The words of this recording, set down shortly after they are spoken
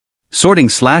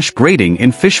Sorting/grading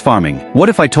in fish farming. What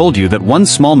if I told you that one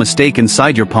small mistake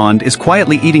inside your pond is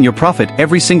quietly eating your profit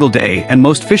every single day and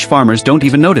most fish farmers don't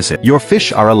even notice it? Your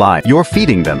fish are alive. You're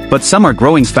feeding them. But some are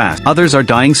growing fast, others are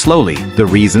dying slowly. The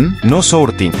reason? No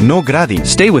sorting, no grading.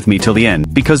 Stay with me till the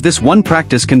end, because this one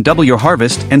practice can double your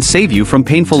harvest and save you from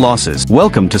painful losses.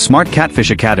 Welcome to Smart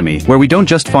Catfish Academy, where we don't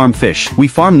just farm fish, we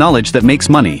farm knowledge that makes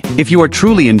money. If you are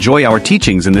truly enjoy our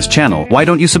teachings in this channel, why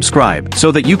don't you subscribe,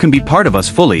 so that you can be part of us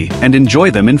fully and enjoy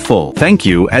them in full. Thank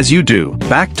you as you do.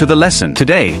 Back to the lesson.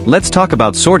 Today, let's talk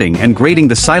about sorting and grading,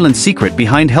 the silent secret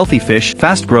behind healthy fish,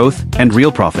 fast growth, and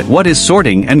real profit. What is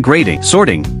sorting and grading?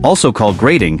 Sorting, also called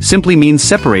grading, simply means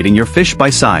separating your fish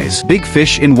by size. Big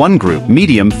fish in one group,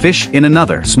 medium fish in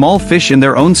another, small fish in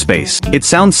their own space. It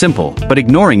sounds simple, but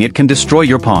ignoring it can destroy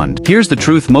your pond. Here's the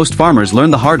truth most farmers learn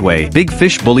the hard way. Big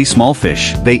fish bully small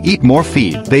fish. They eat more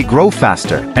feed. They grow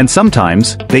faster. And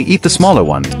sometimes, they eat the smaller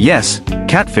one. Yes,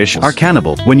 catfish are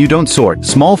cannibal. When you don't sort,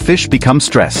 small fish become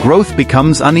stressed. Growth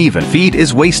becomes uneven. Feed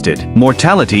is wasted.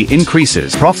 Mortality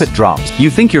increases. Profit drops. You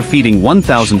think you're feeding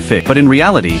 1,000 fish, but in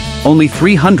reality, only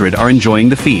 300 are enjoying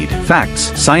the feed.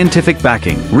 Facts, scientific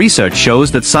backing. Research shows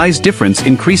that size difference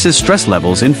increases stress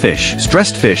levels in fish.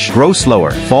 Stressed fish grow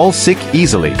slower, fall sick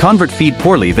easily. Convert feed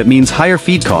poorly, that means higher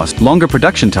feed cost, longer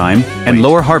production time, and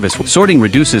lower harvest. Sorting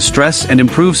reduces stress and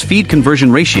improves feed conversion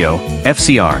ratio,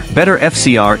 FCR. Better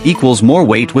FCR equals more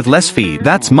weight with less feed.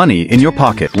 That's money in your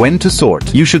pocket. When to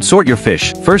sort? You should sort your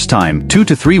fish, first time, 2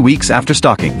 to 3 weeks after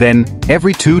stocking. Then,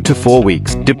 every 2 to 4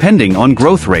 weeks. Depending on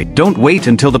growth rate. Don't wait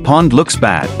until the pond looks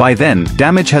bad. By then,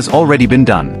 damage has already been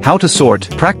done. How to sort?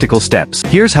 Practical steps.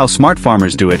 Here's how smart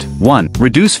farmers do it. 1.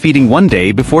 Reduce feeding 1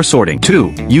 day before sorting.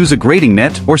 2. Use a grading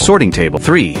net or sorting table.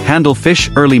 3. Handle fish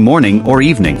early morning or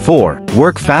evening. 4.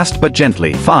 Work fast but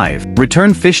gently. 5.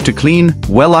 Return fish to clean,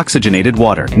 well-oxygenated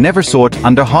water. Never sort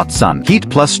under hot sun. Heat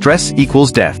plus stress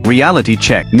equals death. Reality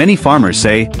check. Many farmers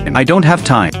say, I don't have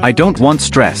time. I don't want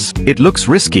stress. It looks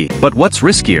risky. But what's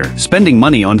riskier? Spending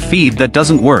money on feed that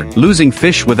doesn't work. Losing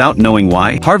fish without knowing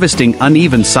why. Harvesting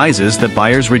uneven sizes that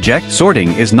buyers reject.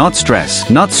 Sorting is not stress.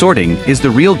 Not sorting is the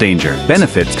real danger.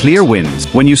 Benefits, clear wins.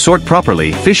 When you sort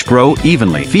properly, fish grow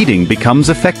evenly. Feeding becomes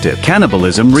effective.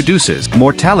 Cannibalism reduces.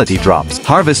 Mortality drops.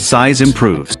 Harvest size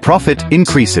improves. Profit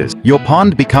increases. Your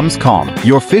pond becomes calm.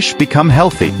 Your fish become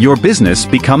healthy. Your business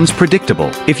becomes predictable.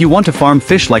 If you want to farm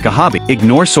fish like a hobby,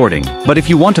 ignore sorting. But if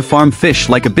you want to farm fish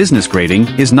like a business, grading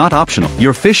is not optional.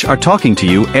 Your fish are talking to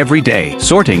you every day.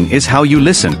 Sorting is how you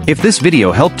listen. If this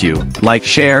video helped you, like,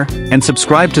 share, and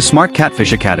subscribe to Smart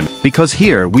Catfish Academy. Because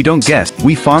here we don't guess,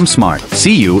 we farm smart.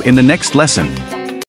 See you in the next lesson.